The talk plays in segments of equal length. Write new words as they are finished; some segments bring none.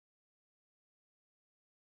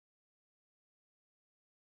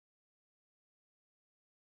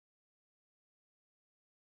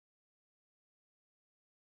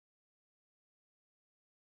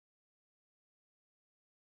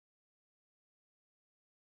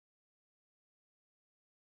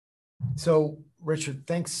So, Richard,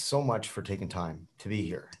 thanks so much for taking time to be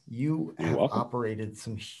here. You You're have welcome. operated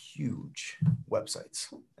some huge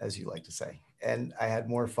websites, as you like to say. And I had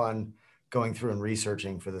more fun going through and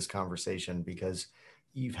researching for this conversation because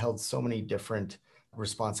you've held so many different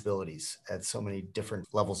responsibilities at so many different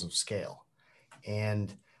levels of scale.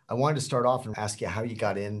 And I wanted to start off and ask you how you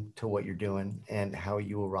got into what you're doing and how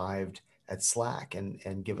you arrived at Slack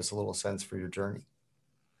and give us a little sense for your journey.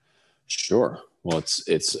 Sure. Well,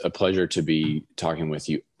 it's a pleasure to be talking with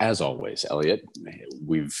you as always, Elliot.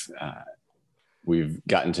 We've we've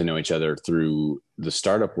gotten to know each other through the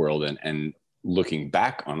startup world and looking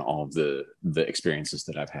back on all of the experiences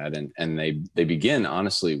that I've had, and they begin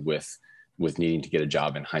honestly with needing to get a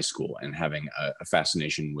job in high school and having a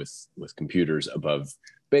fascination with computers above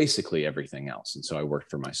basically everything else. And so I worked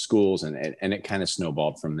for my schools, and it kind of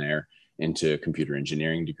snowballed from there into computer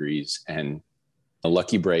engineering degrees, and a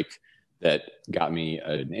lucky break that got me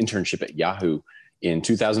an internship at Yahoo in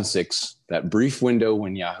 2006, that brief window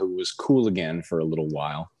when Yahoo was cool again for a little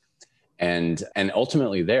while. And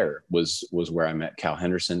ultimately there was where I met Cal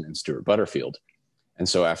Henderson and Stuart Butterfield. And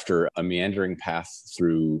so after a meandering path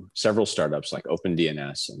through several startups like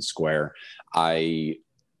OpenDNS and Square, I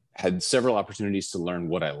had several opportunities to learn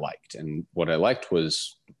what I liked. And what I liked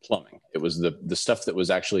was plumbing. It was the stuff that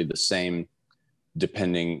was actually the same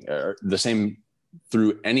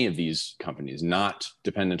through any of these companies, not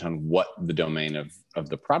dependent on what the domain of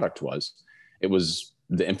the product was. It was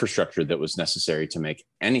the infrastructure that was necessary to make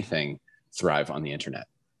anything thrive on the internet.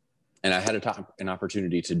 And I had an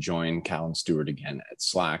opportunity to join Cal and Stewart again at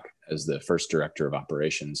Slack as the first director of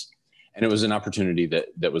operations. And it was an opportunity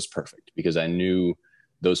that was perfect because I knew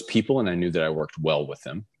those people and I knew that I worked well with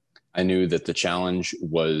them. I knew that the challenge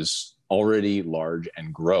was already large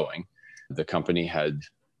and growing. The company had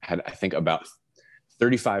I think about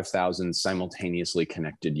 35,000 simultaneously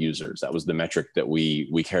connected users. That was the metric that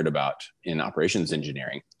we cared about in operations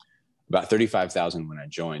engineering. About 35,000 when I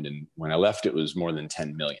joined, and when I left, it was more than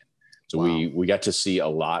 10 million. So wow. we got to see a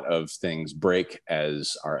lot of things break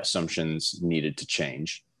as our assumptions needed to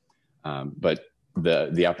change. But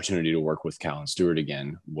the opportunity to work with Cal and Stewart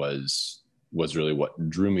again was really what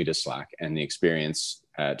drew me to Slack, and the experience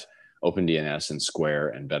at OpenDNS and Square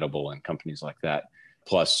and Bettable and companies like that,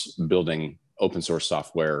 plus building open source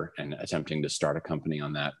software and attempting to start a company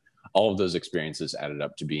on that. All of those experiences added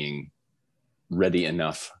up to being ready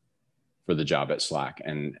enough for the job at Slack.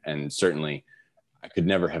 And certainly I could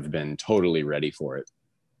never have been totally ready for it.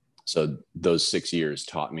 So those 6 years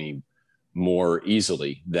taught me more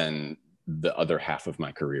easily than the other half of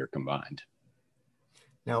my career combined.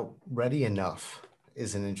 Now, ready enough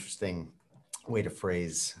is an interesting way to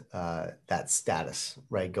phrase that status,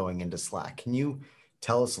 right? Going into Slack. Can you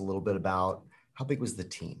tell us a little bit about how big was the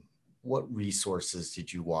team? What resources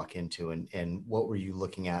did you walk into, and what were you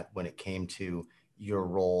looking at when it came to your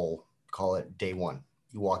role, call it day one,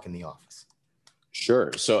 you walk in the office?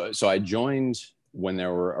 Sure. So I joined when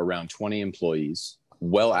there were around 20 employees,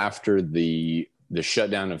 well after the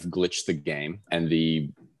shutdown of Glitch the Game and the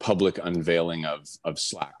public unveiling of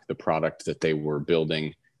Slack, the product that they were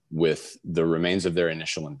building with the remains of their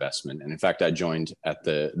initial investment. And in fact, I joined at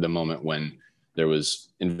the moment when there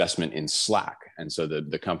was investment in Slack. And so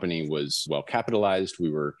the company was well capitalized. We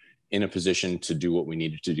were in a position to do what we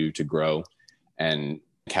needed to do to grow and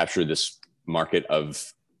capture this market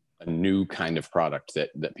of a new kind of product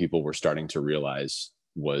that people were starting to realize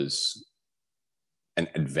was an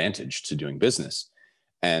advantage to doing business.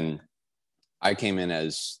 And I came in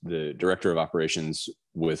as the director of operations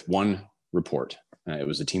with one report. It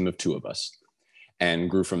was a team of 2 of us, and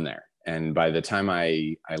grew from there. And by the time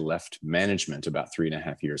I left management about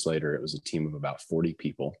 3.5 years later, it was a team of about 40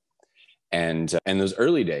 people. And in those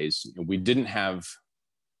early days, we didn't have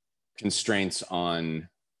constraints on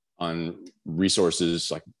resources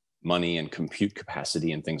like money and compute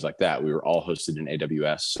capacity and things like that. We were all hosted in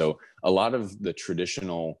AWS. So a lot of the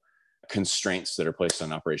traditional constraints that are placed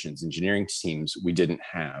on operations engineering teams, we didn't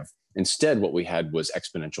have. Instead, what we had was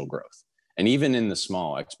exponential growth. And even in the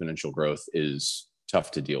small, exponential growth is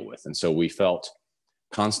tough to deal with. And so we felt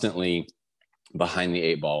constantly behind the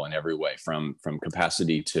 8 ball in every way, from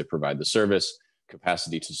capacity to provide the service,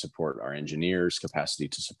 capacity to support our engineers, capacity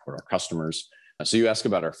to support our customers. So you ask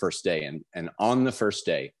about our first day, and on the first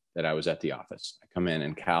day that I was at the office, I come in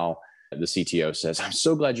and Cal, the CTO, says, "I'm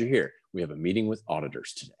so glad you're here. We have a meeting with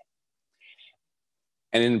auditors today."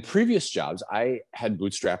 And in previous jobs, I had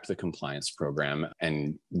bootstrapped the compliance program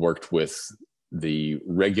and worked with the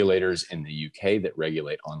regulators in the UK that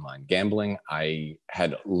regulate online gambling. I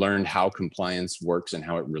had learned how compliance works and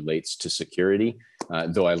how it relates to security,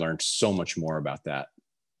 though I learned so much more about that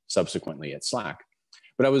subsequently at Slack.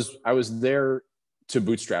 But I was there to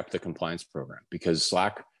bootstrap the compliance program because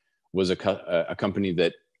Slack was a company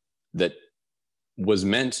that was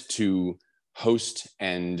meant to host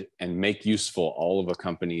and make useful all of a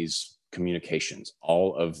company's communications,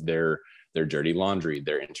 all of their dirty laundry,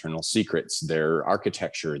 their internal secrets, their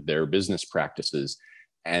architecture, their business practices.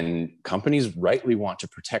 And companies rightly want to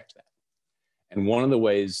protect that. And one of the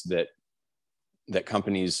ways that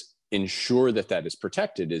companies ensure that that is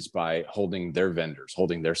protected is by holding their vendors,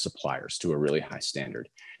 holding their suppliers to a really high standard.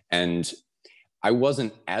 And I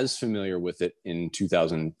wasn't as familiar with it in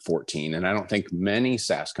 2014. And I don't think many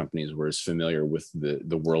SaaS companies were as familiar with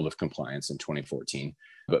the world of compliance in 2014.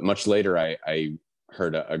 But much later, I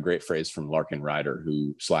heard a great phrase from Larkin Ryder,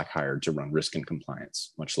 who Slack hired to run risk and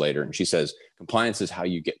compliance much later. And she says, compliance is how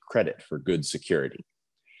you get credit for good security.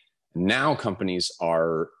 Now companies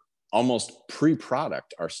are almost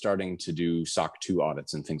pre-product are starting to do SOC 2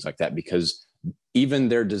 audits and things like that, because even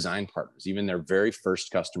their design partners, even their very first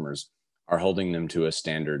customers are holding them to a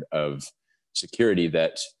standard of security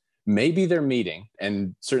that maybe they're meeting.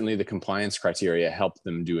 And certainly the compliance criteria help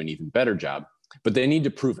them do an even better job, but they need to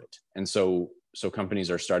prove it. And so companies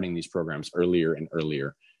are starting these programs earlier and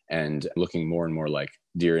earlier and looking more and more like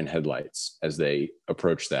deer in headlights as they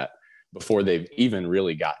approach that before they've even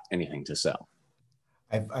really got anything to sell.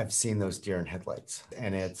 I've seen those deer in headlights,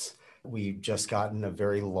 and we've just gotten a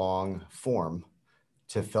very long form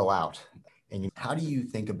to fill out. And how do you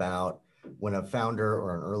think about when a founder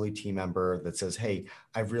or an early team member that says, hey,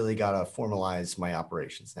 I've really got to formalize my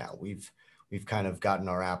operations now. We've kind of gotten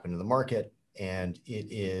our app into the market and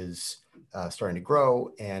it is starting to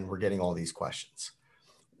grow and we're getting all these questions.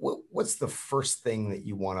 What's the first thing that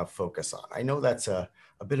you want to focus on? I know that's a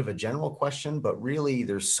bit of a general question, but really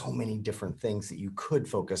there's so many different things that you could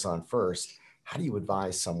focus on first. How do you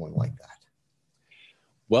advise someone like that?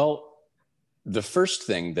 Well, the first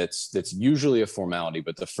thing that's usually a formality,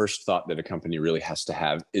 but the first thought that a company really has to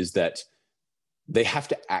have is that they have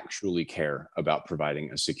to actually care about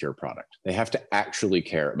providing a secure product. They have to actually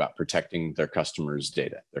care about protecting their customers'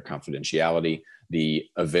 data, their confidentiality, the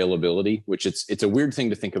availability, which it's a weird thing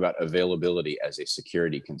to think about availability as a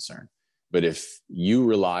security concern. But if you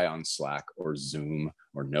rely on Slack or Zoom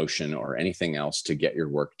or Notion or anything else to get your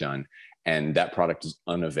work done, and that product is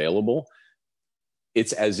unavailable,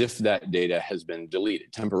 it's as if that data has been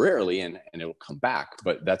deleted temporarily and it'll come back,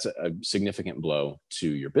 but that's a significant blow to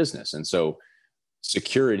your business. And so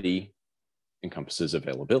security encompasses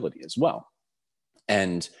availability as well.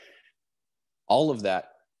 And all of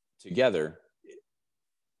that together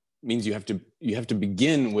means you have to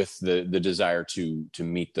begin with the desire to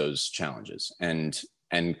meet those challenges. And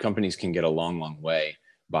companies can get a long way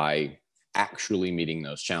by actually meeting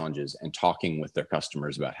those challenges and talking with their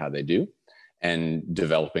customers about how they do and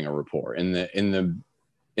developing a rapport in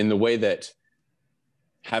the way that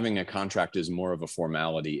having a contract is more of a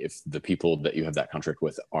formality if the people that you have that contract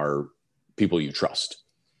with are people you trust.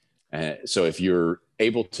 So if you're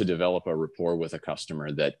able to develop a rapport with a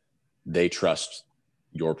customer that they trust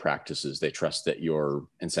your practices, they trust that your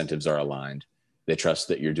incentives are aligned, they trust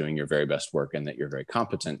that you're doing your very best work and that you're very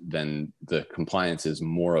competent, then the compliance is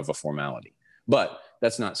more of a formality. But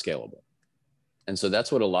that's not scalable. And so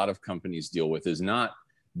that's what a lot of companies deal with is not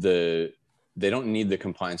they don't need the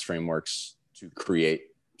compliance frameworks to create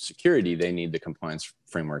security. They need the compliance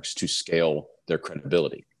frameworks to scale their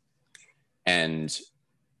credibility. And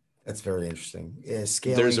that's very interesting.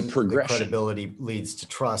 Scaling there's a progression. The credibility leads to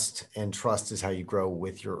trust, and trust is how you grow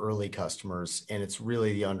with your early customers. And it's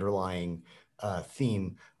really the underlying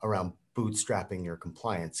theme around bootstrapping your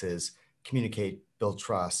compliance is communicate, build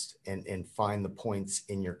trust, and find the points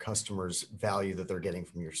in your customers' value that they're getting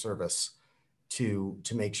from your service to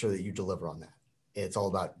make sure that you deliver on that. It's all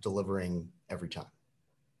about delivering every time.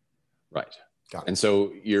 Right. And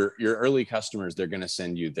so your early customers, they're going to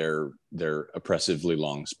send you their oppressively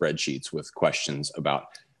long spreadsheets with questions about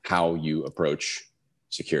how you approach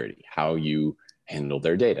security, how you handle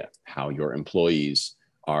their data, how your employees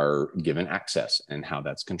are given access and how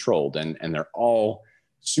that's controlled. And they're all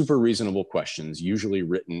super reasonable questions, usually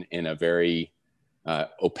written in a very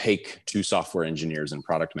opaque to software engineers and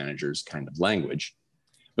product managers kind of language.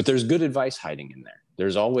 But there's good advice hiding in there.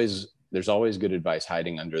 There's always good advice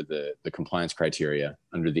hiding under the compliance criteria,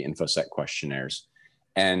 under the InfoSec questionnaires.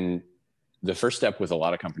 And the first step with a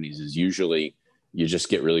lot of companies is usually you just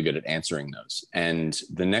get really good at answering those. And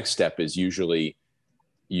the next step is usually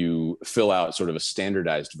you fill out sort of a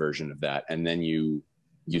standardized version of that, and then you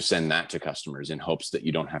send that to customers in hopes that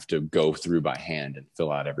you don't have to go through by hand and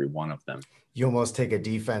fill out every one of them. You almost take a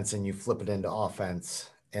defense and you flip it into offense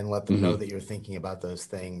and let them know that you're thinking about those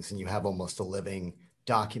things, and you have almost a living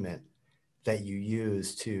document that you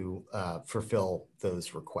use to fulfill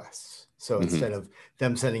those requests. So instead of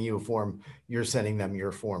them sending you a form, you're sending them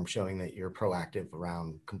your form showing that you're proactive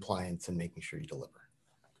around compliance and making sure you deliver.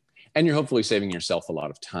 And you're hopefully saving yourself a lot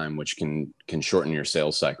of time, which can shorten your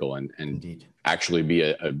sales cycle and Indeed. actually be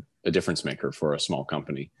a difference maker for a small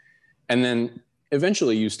company. And then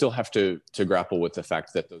eventually you still have to grapple with the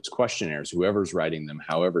fact that those questionnaires, whoever's writing them,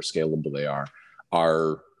 however scalable they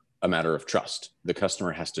are a matter of trust. The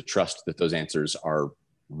customer has to trust that those answers are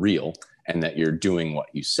real and that you're doing what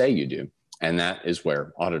you say you do. And that is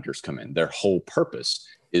where auditors come in. Their whole purpose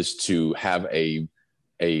is to have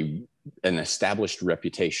an established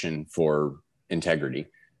reputation for integrity,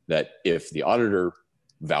 that if the auditor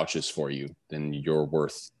vouches for you, then you're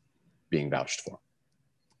worth being vouched for.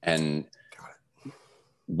 And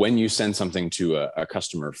when you send something to a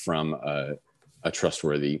customer from a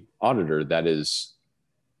trustworthy auditor, that is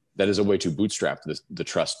a way to bootstrap the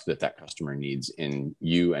trust that customer needs in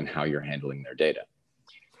you and how you're handling their data.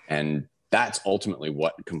 And that's ultimately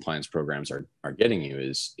what compliance programs are getting you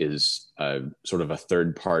is sort of a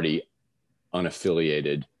third party,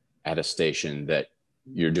 unaffiliated attestation that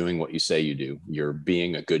you're doing what you say you do. You're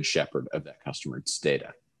being a good shepherd of that customer's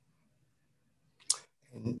data.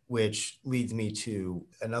 Which leads me to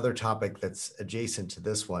another topic that's adjacent to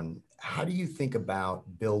this one. How do you think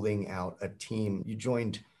about building out a team? You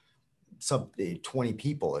joined 20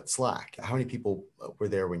 people at Slack. How many people were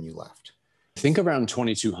there when you left? I think around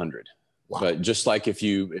 2,200. Wow. But just like if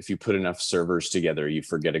you put enough servers together, you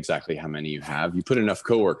forget exactly how many you have. You put enough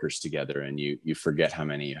coworkers together and you forget how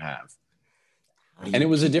many you have. And it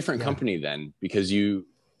was a different company then, because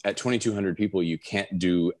at 2,200 people, you can't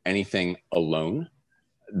do anything alone.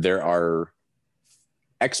 There are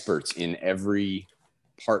experts in every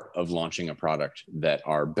part of launching a product that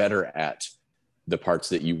are better at the parts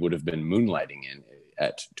that you would have been moonlighting in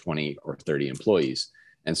at 20 or 30 employees.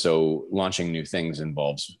 And so launching new things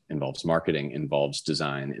involves marketing, involves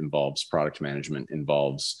design, involves product management,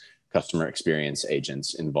 involves customer experience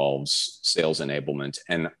agents, involves sales enablement.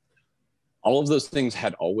 And all of those things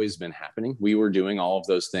had always been happening. We were doing all of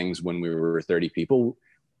those things when we were 30 people.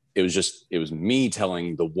 It was me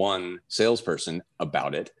telling the one salesperson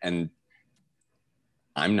about it. And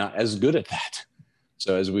I'm not as good at that.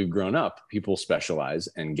 So as we've grown up, people specialize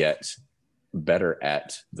and get better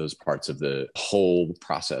at those parts of the whole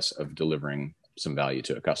process of delivering some value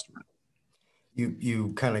to a customer.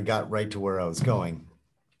 You kind of got right to where I was going.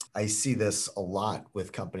 I see this a lot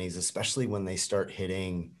with companies, especially when they start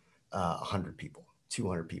hitting 100 people,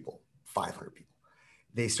 200 people, 500 people.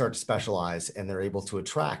 They start to specialize and they're able to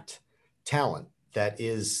attract talent that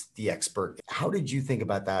is the expert. How did you think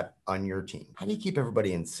about that on your team? How do you keep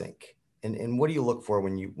everybody in sync? And what do you look for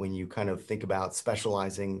when you kind of think about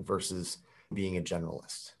specializing versus being a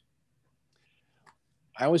generalist?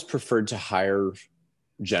 I always preferred to hire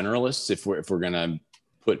generalists if we're going to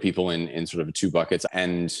put people in sort of two buckets.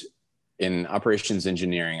 And in operations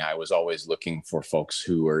engineering, I was always looking for folks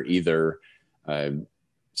who are either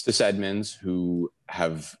sysadmins who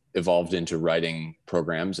have evolved into writing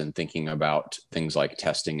programs and thinking about things like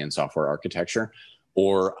testing and software architecture,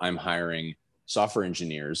 or I'm hiring software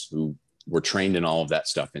engineers who were trained in all of that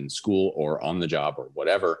stuff in school or on the job or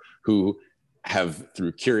whatever, who have,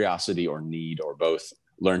 through curiosity or need or both,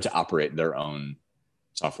 learned to operate their own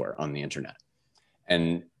software on the internet.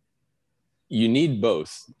 And you need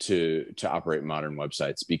both to operate modern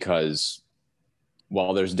websites, because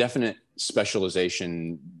while there's definite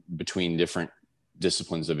specialization between different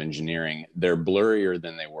disciplines of engineering, they're blurrier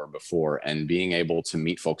than they were before. And being able to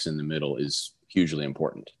meet folks in the middle is hugely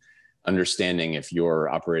important. Understanding, if you're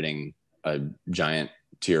operating a giant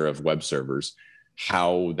tier of web servers,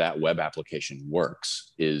 how that web application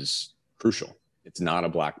works is crucial. It's not a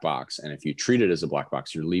black box. And if you treat it as a black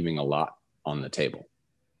box, you're leaving a lot on the table.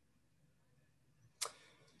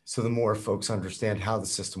 So the more folks understand how the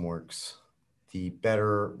system works, the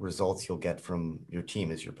better results you'll get from your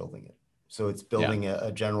team as you're building it. So it's building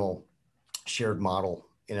a general shared model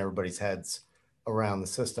in everybody's heads around the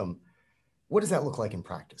system. What does that look like in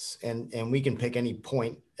practice? And we can pick any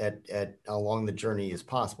point at along the journey as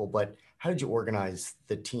possible, but how did you organize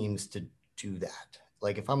the teams to do that?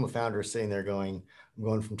 Like if I'm a founder sitting there I'm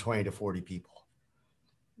going from 20 to 40 people,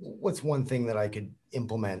 what's one thing that I could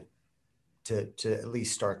implement to at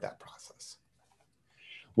least start that process?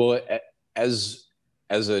 Well, as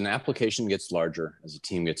an application gets larger, as a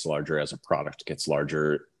team gets larger, as a product gets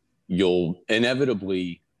larger, you'll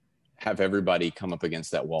inevitably have everybody come up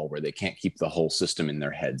against that wall where they can't keep the whole system in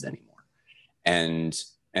their heads anymore. And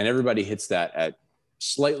everybody hits that at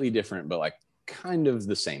slightly different, but like kind of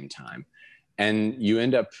the same time. And you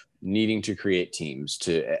end up needing to create teams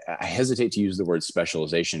I hesitate to use the word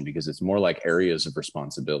specialization because it's more like areas of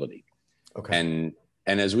responsibility. Okay.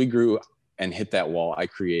 And as we grew and hit that wall, I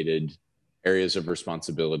created areas of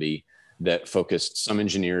responsibility that focused some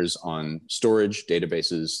engineers on storage,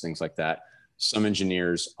 databases, things like that. Some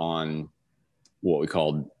engineers on what we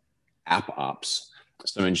called app ops,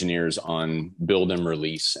 some engineers on build and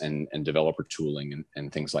release and developer tooling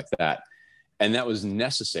and things like that. And that was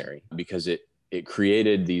necessary because it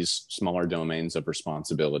created these smaller domains of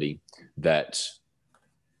responsibility that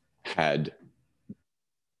had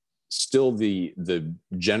still the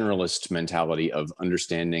generalist mentality of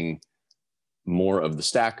understanding more of the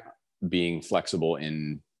stack, being flexible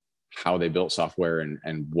in how they built software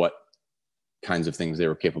and what kinds of things they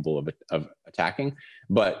were capable of attacking,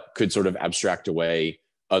 but could sort of abstract away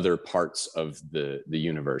other parts of the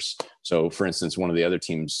universe. So for instance, one of the other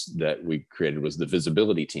teams that we created was the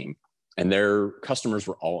visibility team, and their customers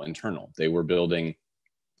were all internal. They were building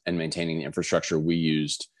and maintaining the infrastructure we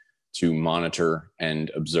used to monitor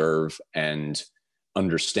and observe and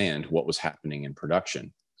understand what was happening in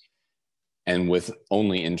production. And with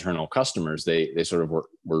only internal customers, they sort of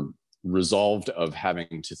were resolved of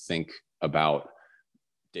having to think about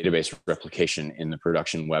database replication in the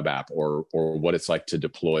production web app or what it's like to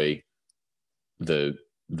deploy the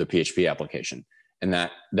PHP application. And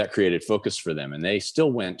that created focus for them. And they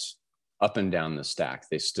still went up and down the stack.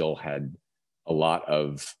 They still had a lot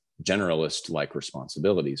of generalist-like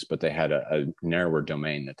responsibilities, but they had a narrower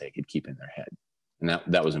domain that they could keep in their head. And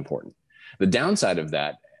that was important. The downside of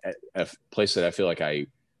that, a place that I feel like I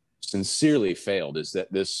sincerely failed, is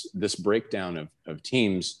that this breakdown of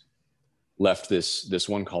teams left this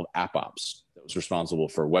one called app ops that was responsible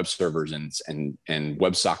for web servers and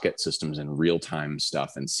WebSocket systems and real-time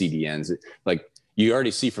stuff and CDNs. Like you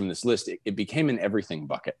already see from this list, it became an everything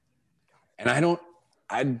bucket. And I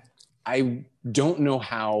don't know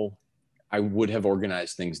how I would have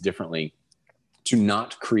organized things differently to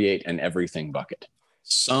not create an everything bucket.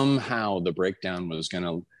 Somehow the breakdown was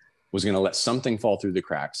gonna let something fall through the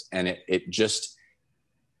cracks, and it just,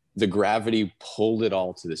 the gravity pulled it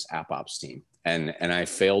all to this app ops team, and I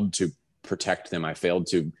failed to protect them. I failed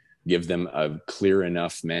to give them a clear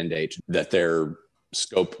enough mandate that their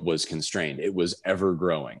scope was constrained. It was ever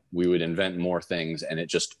growing. We would invent more things, and it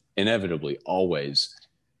just inevitably always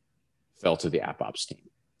fell to the app ops team.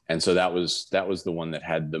 And so that was the one that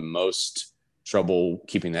had the most trouble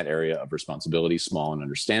keeping that area of responsibility small and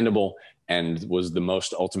understandable, and was the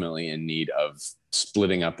most ultimately in need of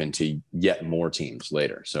splitting up into yet more teams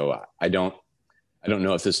later. So I don't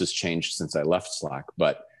know if this has changed since I left Slack,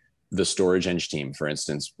 but the storage eng team, for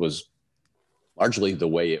instance, was largely the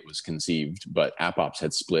way it was conceived, but AppOps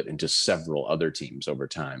had split into several other teams over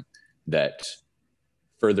time that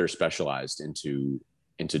further specialized into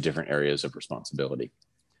different areas of responsibility.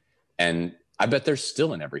 And I bet there's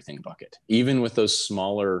still an everything bucket, even with those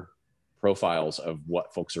smaller profiles of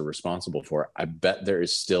what folks are responsible for. I bet there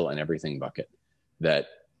is still an everything bucket that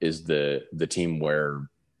is the team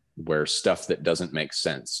where stuff that doesn't make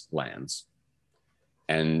sense lands.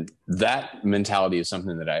 And that mentality is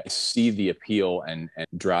something that I see the appeal and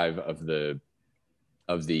drive of the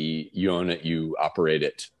you own it, you operate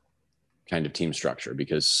it kind of team structure,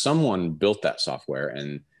 because someone built that software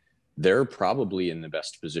and they're probably in the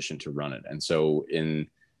best position to run it. And so in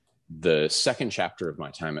the second chapter of my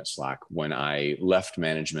time at Slack, when I left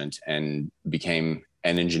management and became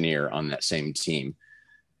an engineer on that same team,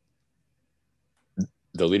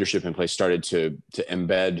 the leadership in place started to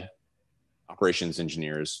embed operations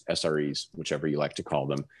engineers, SREs, whichever you like to call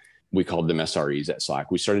them. We called them SREs at Slack.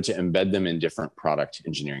 We started to embed them in different product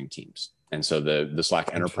engineering teams. And so the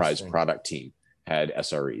Slack enterprise product team had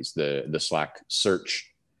SREs. The Slack search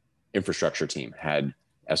infrastructure team had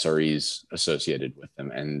SREs associated with them.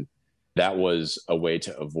 And that was a way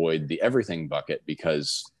to avoid the everything bucket,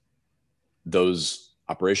 because those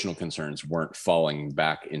operational concerns weren't falling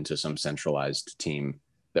back into some centralized team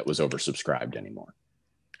that was oversubscribed anymore.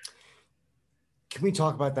 Can we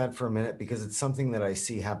talk about that for a minute? Because it's something that I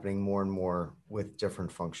see happening more and more with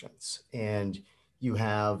different functions. And you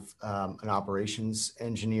have an operations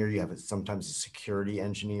engineer, you have sometimes a security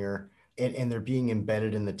engineer, and they're being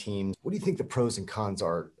embedded in the team. What do you think the pros and cons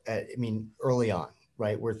are? I mean, early on,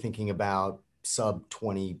 right? We're thinking about sub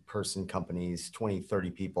 20 person companies, 20,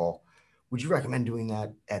 30 people. Would you recommend doing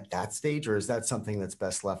that at that stage? Or is that something that's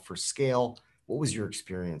best left for scale? What was your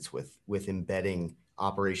experience with embedding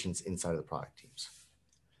operations inside of the product teams?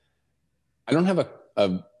 I don't have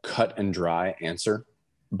a cut and dry answer,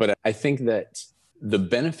 but I think that the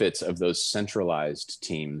benefits of those centralized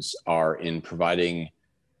teams are in providing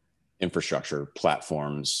infrastructure,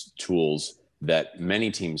 platforms, tools that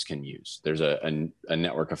many teams can use. There's a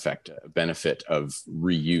network effect, a benefit of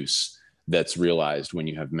reuse that's realized when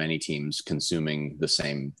you have many teams consuming the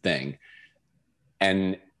same thing.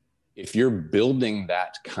 And if you're building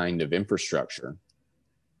that kind of infrastructure,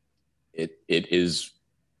 it is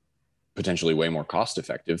potentially way more cost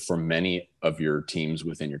effective for many of your teams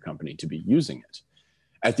within your company to be using it.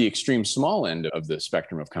 At the extreme small end of the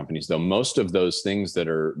spectrum of companies, though, most of those things that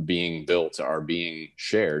are being built, are being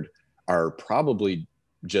shared, are probably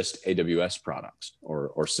just AWS products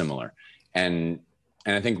or similar. And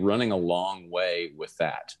I think running a long way with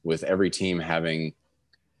that, with every team having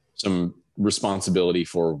some responsibility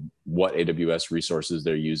for what AWS resources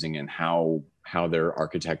they're using and how they're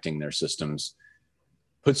architecting their systems,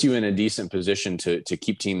 puts you in a decent position to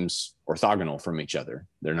keep teams orthogonal from each other.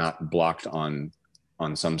 They're not blocked on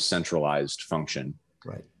some centralized function.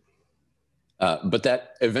 Right. But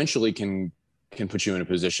that eventually can put you in a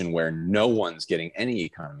position where no one's getting any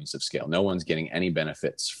economies of scale. No one's getting any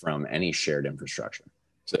benefits from any shared infrastructure.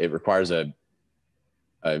 So it requires a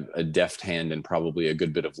deft hand and probably a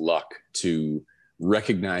good bit of luck to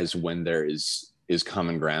recognize when there is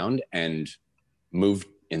common ground and move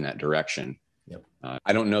in that direction. Yep.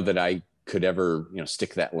 I don't know that I could ever,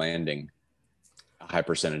 stick that landing a high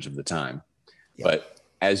percentage of the time. Yep. But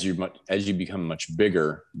as you become much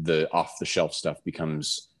bigger, the off-the-shelf stuff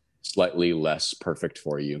becomes slightly less perfect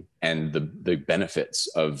for you, and the benefits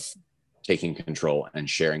of taking control and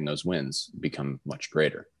sharing those wins become much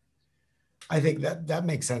greater. I think that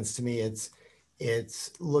makes sense to me.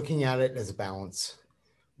 It's looking at it as a balance,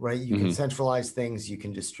 right? You can centralize things, you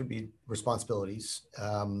can distribute responsibilities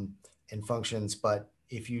and functions, but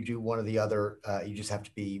if you do one or the other, you just have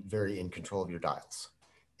to be very in control of your dials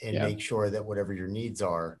and make sure that whatever your needs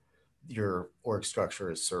are, your org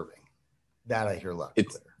structure is serving. That I hear loud and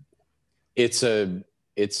clear. It's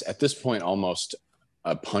at this point almost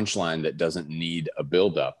a punchline that doesn't need a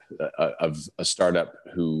buildup of a startup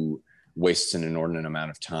who wastes an inordinate amount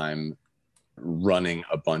of time running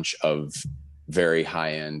a bunch of very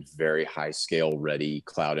high-end, very high-scale ready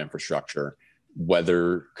cloud infrastructure,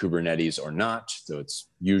 whether Kubernetes or not. So it's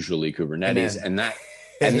usually Kubernetes.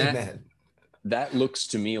 Amen. That looks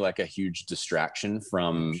to me like a huge distraction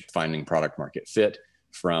from finding product market fit,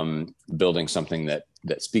 from building something that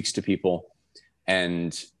speaks to people.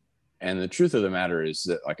 And the truth of the matter is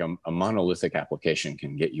that like a monolithic application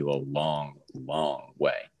can get you a long, long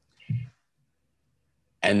way.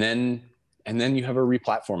 And then you have a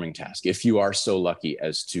replatforming task. If you are so lucky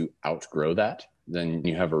as to outgrow that, then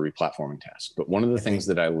you have a replatforming task. But one of the things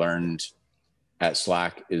that I learned at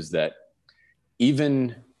Slack is that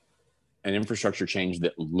even an infrastructure change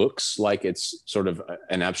that looks like it's sort of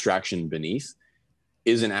an abstraction beneath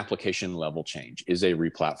is an application level change, is a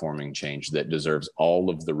replatforming change that deserves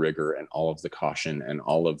all of the rigor and all of the caution and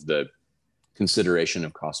all of the consideration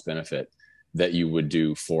of cost benefit that you would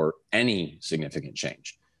do for any significant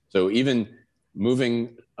change. So even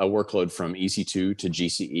moving a workload from EC2 to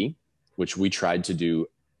GCE, which we tried to do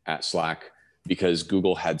at Slack because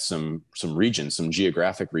Google had some regions, some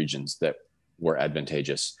geographic regions that were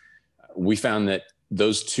advantageous. We found that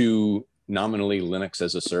those two nominally Linux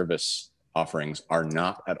as a service offerings are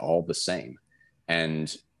not at all the same,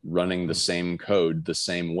 and running the same code the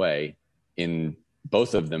same way in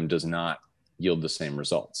both of them does not yield the same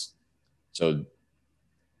results. So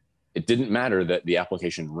it didn't matter that the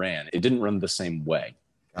application ran, it didn't run the same way.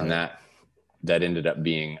 And that ended up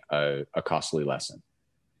being a costly lesson.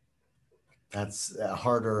 That's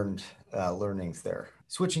hard-earned learnings there.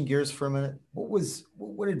 Switching gears for a minute,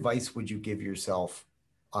 what advice would you give yourself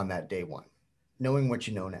on that day one, knowing what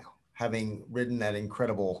you know now, having ridden that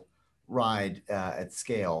incredible ride at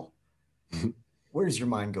scale? Where does your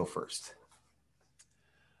mind go first?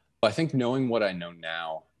 I think knowing what I know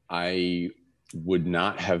now, I would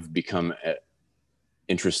not have become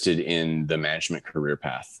interested in the management career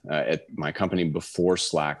path. At my company before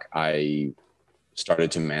Slack, I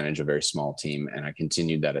started to manage a very small team, and I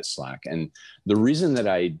continued that at Slack. And the reason that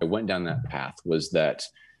I went down that path was that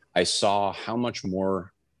I saw how much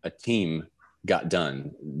more a team got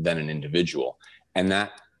done than an individual. And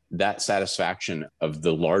that satisfaction of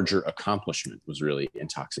the larger accomplishment was really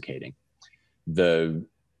intoxicating. The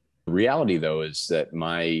reality, though, is that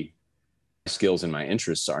my skills and my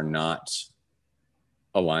interests are not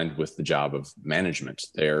aligned with the job of management.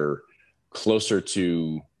 They're closer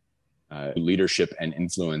to leadership and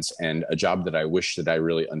influence, and a job that I wish that I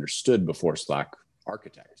really understood before Slack,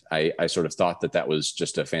 architect. I sort of thought that was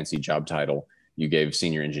just a fancy job title you gave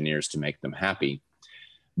senior engineers to make them happy.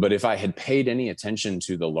 But if I had paid any attention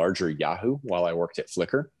to the larger Yahoo while I worked at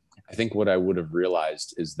Flickr, I think what I would have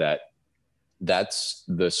realized is that that's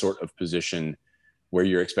the sort of position where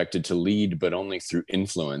you're expected to lead, but only through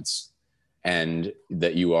influence, and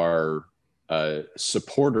that you are a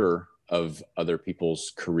supporter of other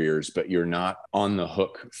people's careers, but you're not on the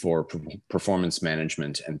hook for performance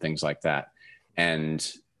management and things like that.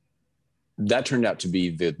 And that turned out to be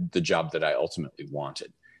the job that I ultimately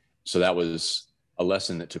wanted. So that was a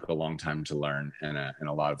lesson that took a long time to learn and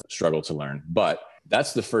a lot of struggle to learn. But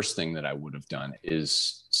that's the first thing that I would have done,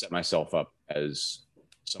 is set myself up as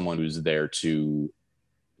someone who's there to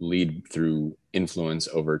lead through influence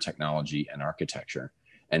over technology and architecture,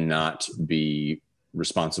 and not be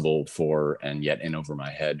responsible for and yet in over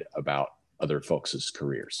my head about other folks'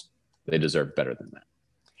 careers. They deserve better than that.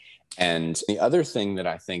 And the other thing that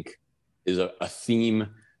I think is a theme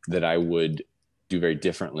that I would do very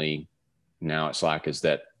differently now at Slack is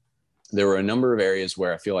that there were a number of areas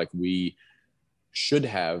where I feel like I should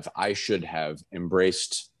have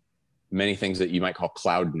embraced many things that you might call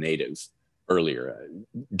cloud native earlier.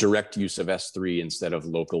 Direct use of S3 instead of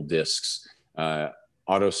local disks,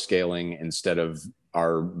 auto scaling instead of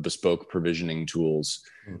our bespoke provisioning tools,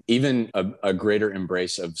 even a greater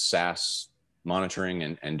embrace of SaaS monitoring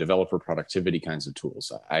and developer productivity kinds of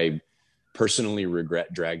tools. I personally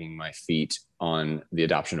regret dragging my feet on the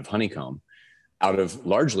adoption of Honeycomb out of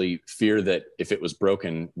largely fear that if it was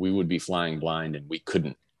broken, we would be flying blind and we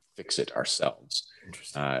couldn't fix it ourselves.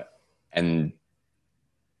 Interesting. And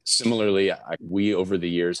similarly, we over the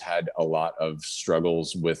years had a lot of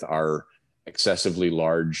struggles with our excessively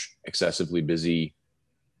large, excessively busy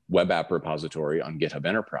web app repository on GitHub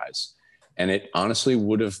Enterprise. And it honestly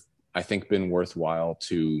would have, I think, been worthwhile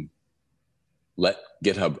to let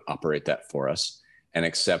GitHub operate that for us and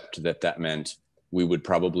accept that that meant we would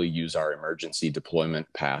probably use our emergency deployment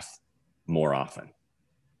path more often.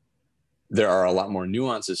 There are a lot more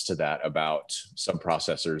nuances to that about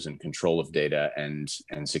subprocessors and control of data and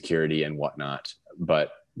security and whatnot.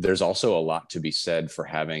 But there's also a lot to be said for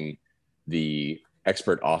having the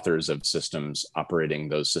expert authors of systems operating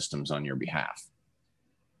those systems on your behalf.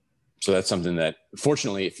 So that's something that,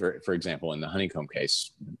 fortunately, for example, in the Honeycomb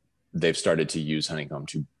case, they've started to use Honeycomb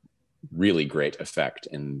to really great effect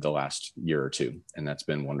in the last year or two. And that's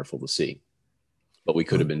been wonderful to see. But we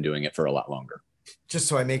could have been doing it for a lot longer. Just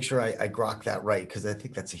so I make sure I grok that right, because I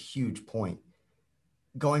think that's a huge point.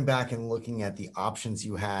 Going back and looking at the options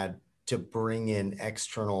you had to bring in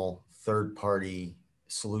external third-party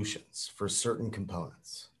solutions for certain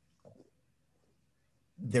components,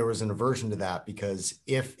 there was an aversion to that, because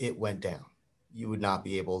if it went down, you would not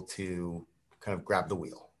be able to kind of grab the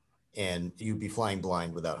wheel and you'd be flying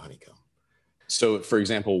blind without Honeycomb. So for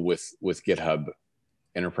example, with GitHub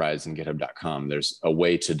Enterprise and GitHub.com, there's a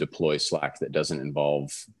way to deploy Slack that doesn't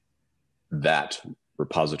involve that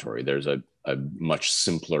repository. There's a much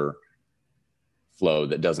simpler flow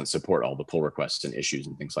that doesn't support all the pull requests and issues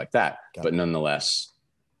and things like that, but nonetheless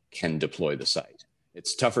can deploy the site.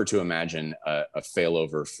 It's tougher to imagine a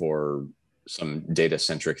failover for some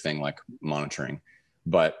data-centric thing like monitoring,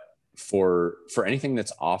 but for anything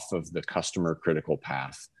that's off of the customer critical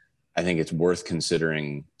path, I think it's worth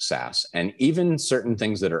considering SaaS. And even certain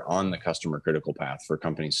things that are on the customer critical path for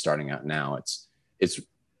companies starting out now, it's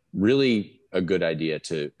really a good idea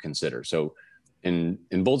to consider. So in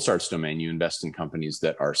Boldstart's domain, you invest in companies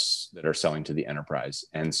that are selling to the enterprise.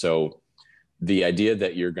 And so the idea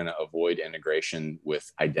that you're going to avoid integration with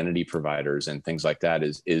identity providers and things like that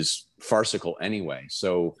is farcical anyway.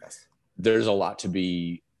 So there's a lot to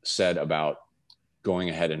be said about going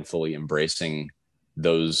ahead and fully embracing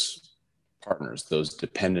those partners, those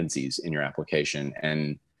dependencies in your application,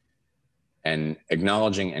 and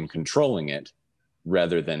acknowledging and controlling it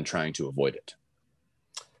rather than trying to avoid it.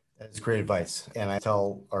 That's great advice. And I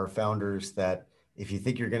tell our founders that if you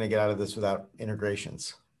think you're going to get out of this without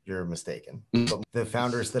integrations, you're mistaken. But the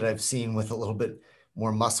founders that I've seen with a little bit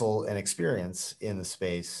more muscle and experience in the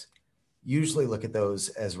space usually look at those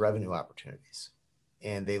as revenue opportunities.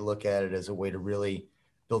 And they look at it as a way to really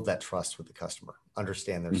build that trust with the customer,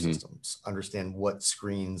 understand their systems, understand what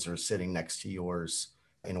screens are sitting next to yours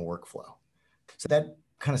in a workflow. So that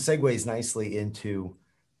kind of segues nicely into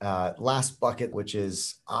last bucket, which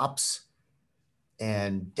is ops.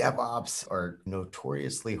 And DevOps are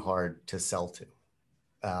notoriously hard to sell to.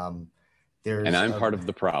 And I'm part of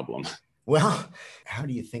the problem. Well, how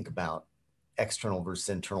do you think about external versus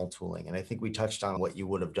internal tooling? And I think we touched on what you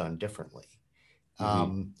would have done differently.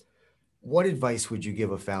 What advice would you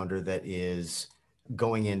give a founder that is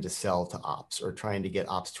going in to sell to ops or trying to get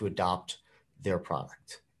ops to adopt their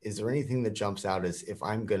product? is there anything that jumps out as if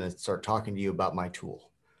I'm going to start talking to you about my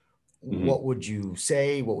tool? What would you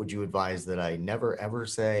say? What would you advise that I never, ever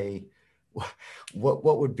say? What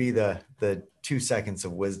would be the 2 seconds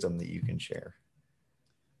of wisdom that you can share?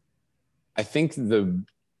 I think the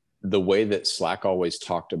way that Slack always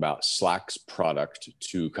talked about Slack's product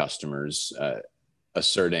to customers,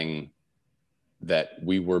 asserting that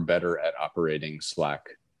we were better at operating Slack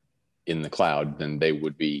in the cloud than they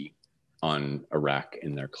would be on a rack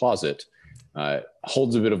in their closet,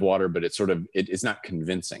 holds a bit of water, but it's not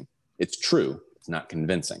convincing. It's true. It's not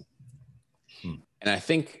convincing. And I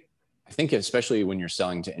think especially when you're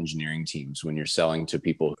selling to engineering teams, when you're selling to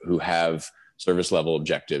people who have service level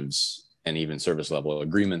objectives and even service level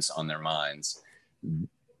agreements on their minds,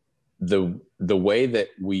 the way that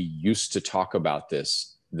we used to talk about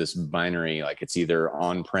this binary, like it's either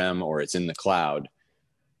on-prem or it's in the cloud,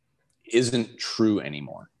 isn't true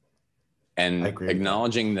anymore. And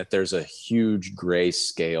acknowledging that there's a huge gray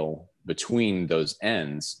scale between those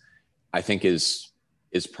ends, I think is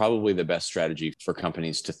probably the best strategy for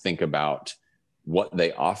companies to think about what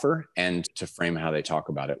they offer and to frame how they talk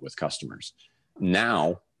about it with customers.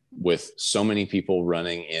 Now, with so many people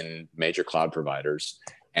running in major cloud providers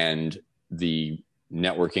and the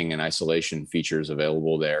networking and isolation features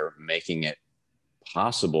available there, making it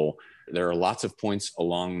possible, there are lots of points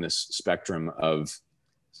along this spectrum of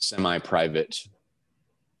semi-private,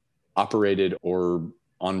 operated or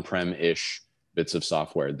on-prem-ish bits of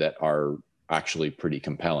software that are actually pretty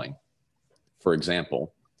compelling. For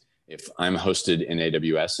example, if I'm hosted in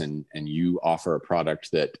AWS and you offer a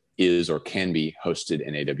product that is or can be hosted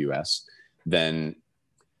in AWS, then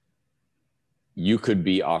you could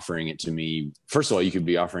be offering it to me. First of all, you could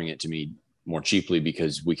be offering it to me more cheaply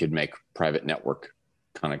because we could make private network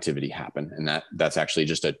connectivity happen. And that's actually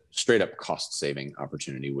just a straight up cost saving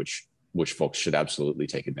opportunity, which folks should absolutely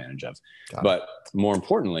take advantage of. But more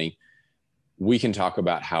importantly, we can talk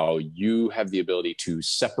about how you have the ability to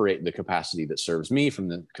separate the capacity that serves me from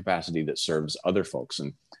the capacity that serves other folks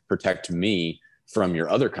and protect me from your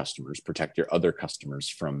other customers, protect your other customers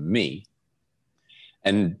from me.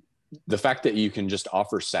 And the fact that you can just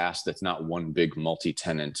offer SaaS that's not one big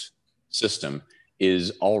multi-tenant system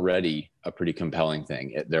is already a pretty compelling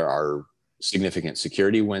thing. There are significant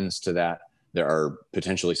security wins to that. There are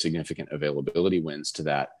potentially significant availability wins to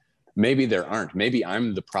that. Maybe there aren't. Maybe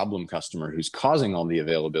I'm the problem customer who's causing all the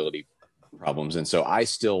availability problems. And so I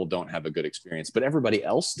still don't have a good experience, but everybody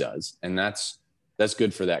else does. And that's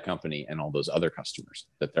good for that company and all those other customers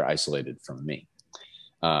that they're isolated from me.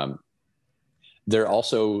 There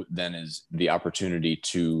also then is the opportunity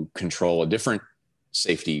to control a different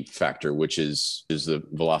safety factor, which is the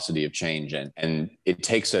velocity of change. And it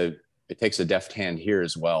takes a deft hand here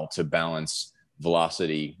as well to balance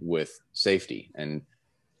velocity with safety. And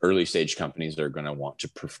early stage companies are going to want to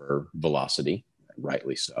prefer velocity,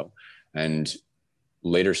 rightly so. And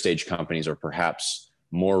later stage companies, or perhaps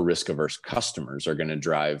more risk averse customers, are going to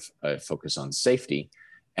drive a focus on safety.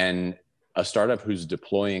 And a startup who's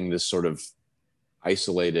deploying this sort of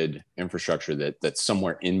isolated infrastructure that's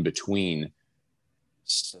somewhere in between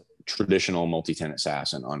traditional multi-tenant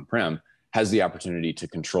SaaS and on-prem has the opportunity to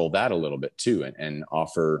control that a little bit too, and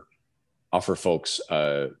offer folks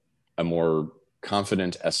a more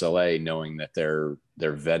confident SLA, knowing that they're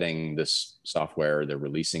vetting this software, they're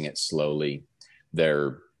releasing it slowly,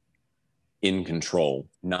 they're in control.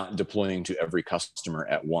 Not deploying to every customer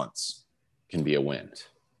at once can be a win.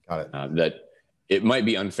 Got it. That it might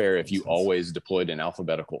be unfair if you always deployed in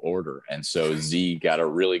alphabetical order, and so Z got a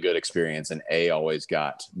really good experience and A always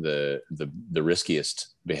got the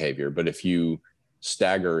riskiest behavior. But if you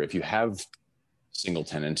stagger, if you have single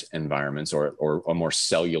tenant environments or a more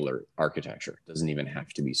cellular architecture, it doesn't even have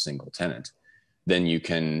to be single tenant, then you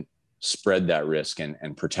can spread that risk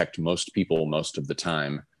and protect most people most of the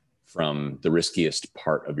time from the riskiest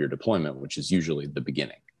part of your deployment, which is usually the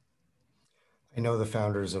beginning. I know the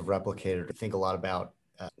founders of Replicator think a lot about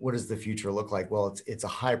what does the future look like? Well, it's a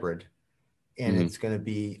hybrid, and it's going to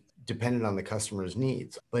be dependent on the customer's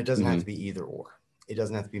needs, but it doesn't have to be either or. It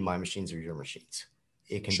doesn't have to be my machines or your machines.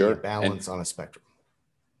 It can be a balance on a spectrum.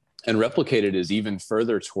 And Replicated is even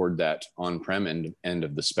further toward that on-prem end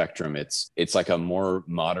of the spectrum. It's like a more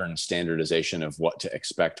modern standardization of what to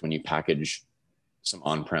expect when you package some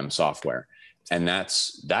on-prem software. And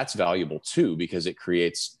that's valuable too, because it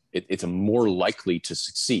creates, it's a more likely to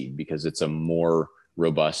succeed because it's a more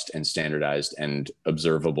robust and standardized and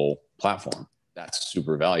observable platform. That's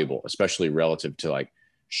super valuable, especially relative to like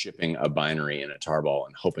shipping a binary in a tarball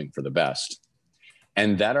and hoping for the best.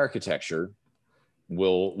 And that architecture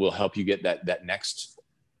will help you get that next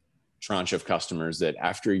tranche of customers that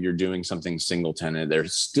after you're doing something single tenant,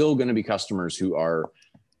 there's still going to be customers who are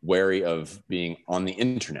wary of being on the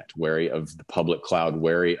internet, wary of the public cloud,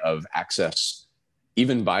 wary of access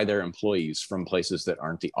even by their employees from places that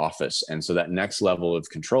aren't the office. And so that next level of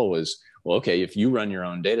control is, well, okay, if you run your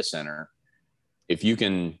own data center, if you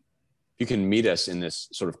can meet us in this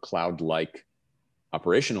sort of cloud-like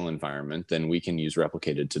operational environment, then we can use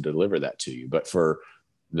Replicated to deliver that to you. But for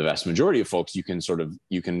the vast majority of folks, you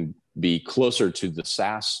can be closer to the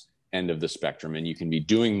SaaS end of the spectrum, and you can be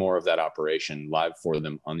doing more of that operation live for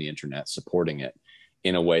them on the internet, supporting it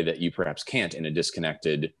in a way that you perhaps can't in a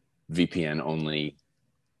disconnected VPN only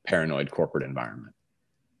paranoid corporate environment.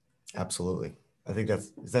 Absolutely. I think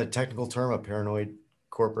is that a technical term, a paranoid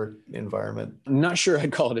corporate environment? I'm not sure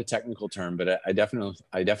I'd call it a technical term, but I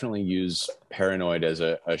definitely use paranoid as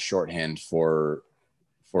a shorthand for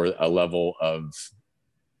a level of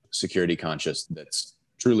security conscious that's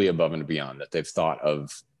truly above and beyond, that they've thought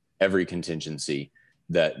of every contingency,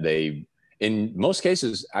 that they, in most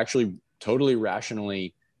cases, actually totally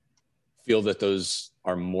rationally feel that those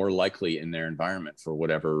are more likely in their environment for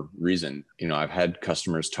whatever reason. You know, I've had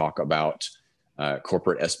customers talk about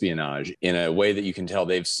corporate espionage in a way that you can tell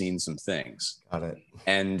they've seen some things. Got it.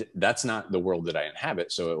 And that's not the world that I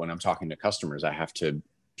inhabit. So when I'm talking to customers, I have to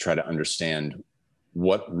try to understand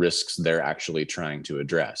what risks they're actually trying to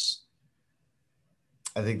address.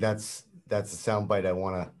 I think that's a soundbite I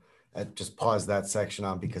want to just pause that section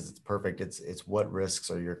on, because it's perfect. It's what risks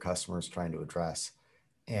are your customers trying to address?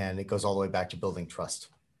 And it goes all the way back to building trust,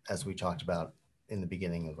 as we talked about in the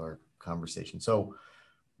beginning of our conversation. So,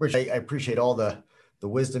 Rich, I appreciate all the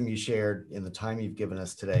wisdom you shared in the time you've given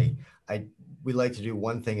us today. We like to do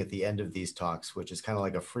one thing at the end of these talks, which is kind of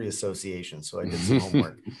like a free association. So I did some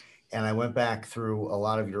homework, and I went back through a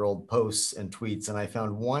lot of your old posts and tweets, and I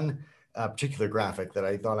found one particular graphic that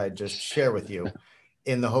I thought I'd just share with you,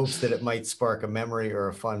 in the hopes that it might spark a memory or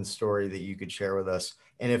a fun story that you could share with us.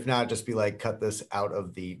 And if not, just be like, cut this out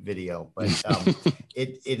of the video. But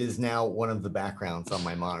it is now one of the backgrounds on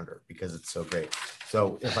my monitor because it's so great.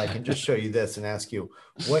 So if I can just show you this and ask you,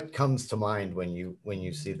 what comes to mind when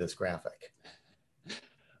you see this graphic?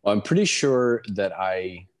 Well, I'm pretty sure that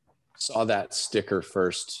I saw that sticker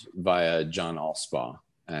first via John Allspaw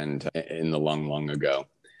and in the long, long ago.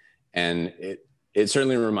 And it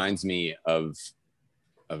certainly reminds me of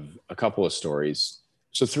a couple of stories.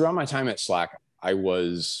 So throughout my time at Slack, I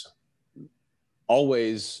was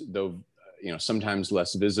always, though, sometimes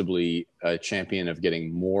less visibly, a champion of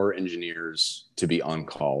getting more engineers to be on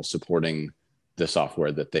call, supporting the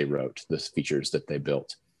software that they wrote, the features that they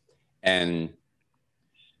built. And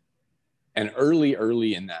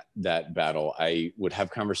early in that battle, I would have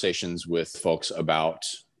conversations with folks about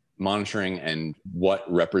monitoring and what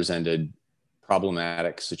represented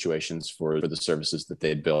problematic situations for the services that they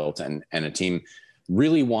had built. And a team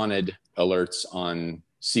really wanted alerts on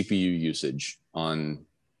CPU usage on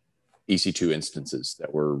EC2 instances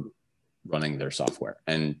that were running their software.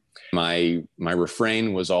 And my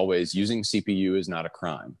refrain was always, using CPU is not a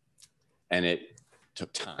crime. And it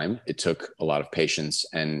took time. It took a lot of patience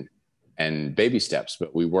and baby steps,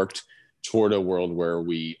 but we worked toward a world where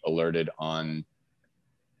we alerted on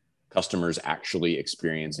customers actually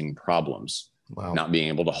experiencing problems. Wow. Not being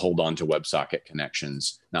able to hold on to WebSocket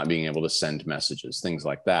connections, not being able to send messages, things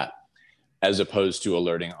like that, as opposed to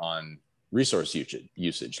alerting on resource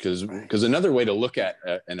usage. Because another way to look at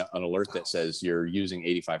an alert that says you're using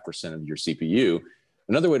 85% of your CPU,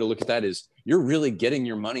 another way to look at that is you're really getting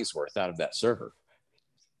your money's worth out of that server.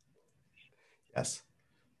 Yes.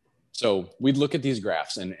 So we'd look at these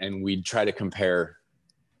graphs and we'd try to compare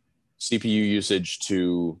CPU usage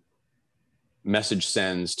to message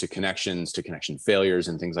sends, to connections, to connection failures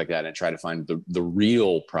and things like that, and try to find the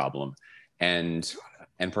real problem. And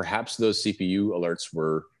perhaps those CPU alerts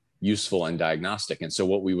were useful and diagnostic. And so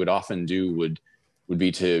what we would often do would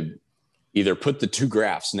be to either put the two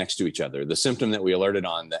graphs next to each other, the symptom that we alerted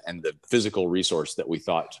on and the physical resource that we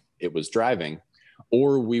thought it was driving,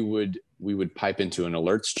 or we would pipe into an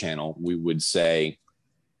alerts channel. We would say,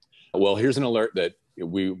 well, here's an alert that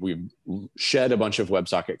we've shed a bunch of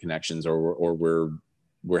WebSocket connections, or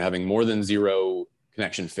we're having more than 0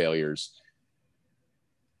 connection failures.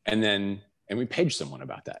 And we page someone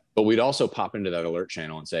about that. But we'd also pop into that alert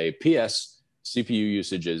channel and say, PS, CPU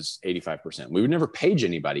usage is 85%. We would never page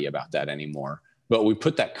anybody about that anymore, but we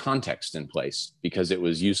put that context in place because it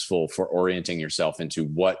was useful for orienting yourself into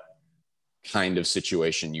what kind of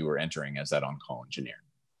situation you were entering as that on-call engineer.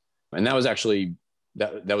 And that was actually,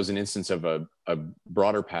 that was an instance of a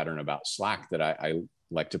broader pattern about Slack that I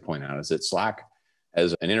like to point out, is that Slack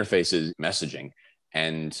as an interface is messaging.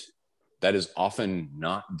 And that is often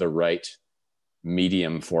not the right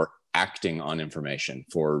medium for acting on information,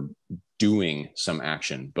 for doing some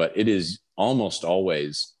action, but it is almost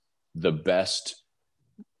always the best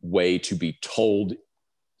way to be told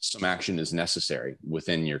some action is necessary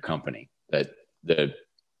within your company. That the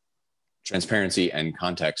transparency and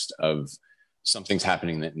context of something's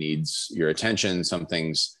happening that needs your attention,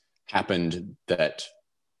 something's happened that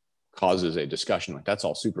causes a discussion, like that's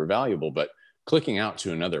all super valuable. But clicking out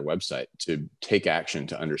to another website to take action,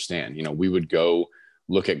 to understand, we would go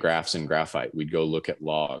look at graphs in Graphite. We'd go look at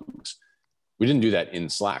logs. We didn't do that in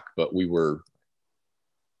Slack, but we were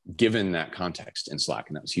given that context in Slack,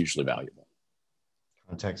 and that was hugely valuable.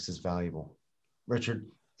 Context is valuable. Richard,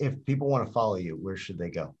 if people want to follow you, where should they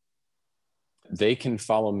go? They can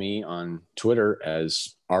follow me on Twitter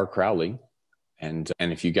as R. Crowley. And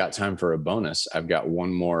if you got time for a bonus, I've got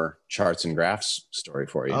one more charts and graphs story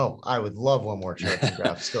for you. Oh, I would love one more charts and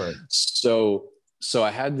graphs story. So I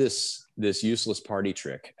had this useless party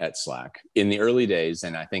trick at Slack in the early days.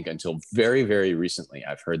 And I think until very, very recently,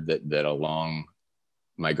 I've heard that a long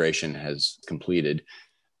migration has completed.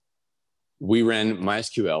 We ran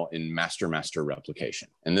MySQL in master replication.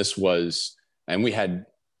 And we had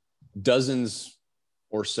dozens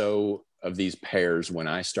or so of these pairs when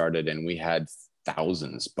I started, and we had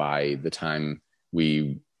thousands by the time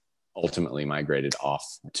we ultimately migrated off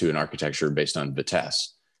to an architecture based on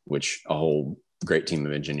Vitesse, which a whole great team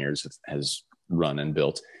of engineers has run and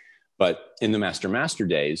built. But in the master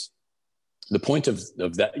days, the point of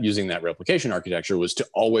that, using that replication architecture, was to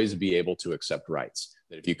always be able to accept writes.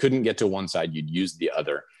 That if you couldn't get to one side, you'd use the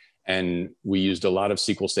other. And we used a lot of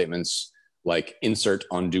SQL statements like insert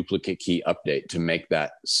on duplicate key update to make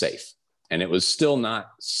that safe. And it was still not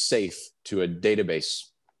safe to a database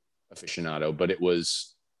aficionado, but it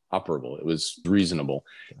was operable. It was reasonable.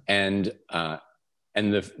 And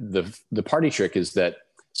the party trick is that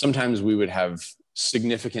sometimes we would have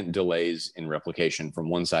significant delays in replication from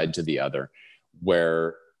one side to the other,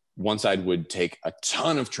 where one side would take a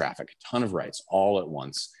ton of traffic, a ton of writes all at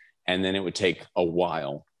once, and then it would take a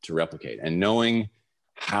while to replicate. And knowing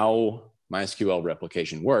how MySQL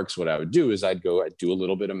replication works, what I would do is I'd do a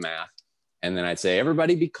little bit of math, and then I'd say,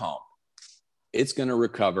 everybody be calm. It's going to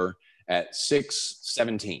recover at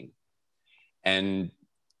 6:17. And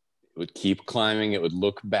it would keep climbing. It would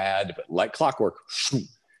look bad, but like clockwork,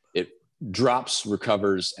 it drops,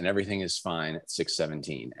 recovers, and everything is fine at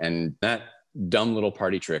 6:17. And that dumb little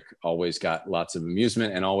party trick always got lots of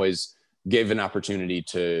amusement and always gave an opportunity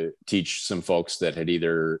to teach some folks that had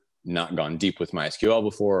either not gone deep with MySQL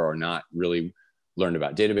before or not really learned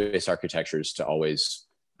about database architectures to always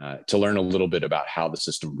to learn a little bit about how the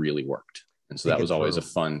system really worked. And so that was always a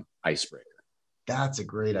fun icebreaker. That's a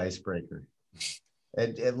great icebreaker.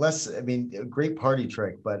 And a great party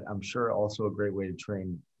trick, but I'm sure also a great way to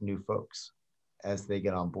train new folks as they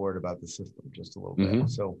get on board about the system just a little bit. Mm-hmm.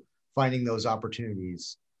 So finding those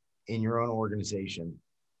opportunities in your own organization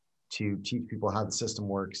to teach people how the system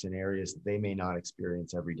works in areas that they may not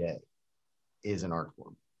experience every day is an art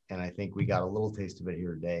form. And I think we got a little taste of it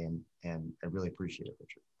here today, and I really appreciate it,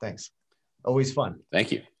 Richard. Thanks. Always fun.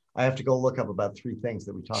 Thank you. I have to go look up about 3 things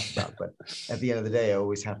that we talked about, but at the end of the day, I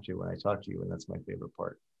always have to when I talk to you, and that's my favorite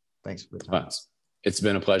part. Thanks for the time. It's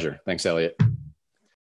been a pleasure. Thanks, Elliot.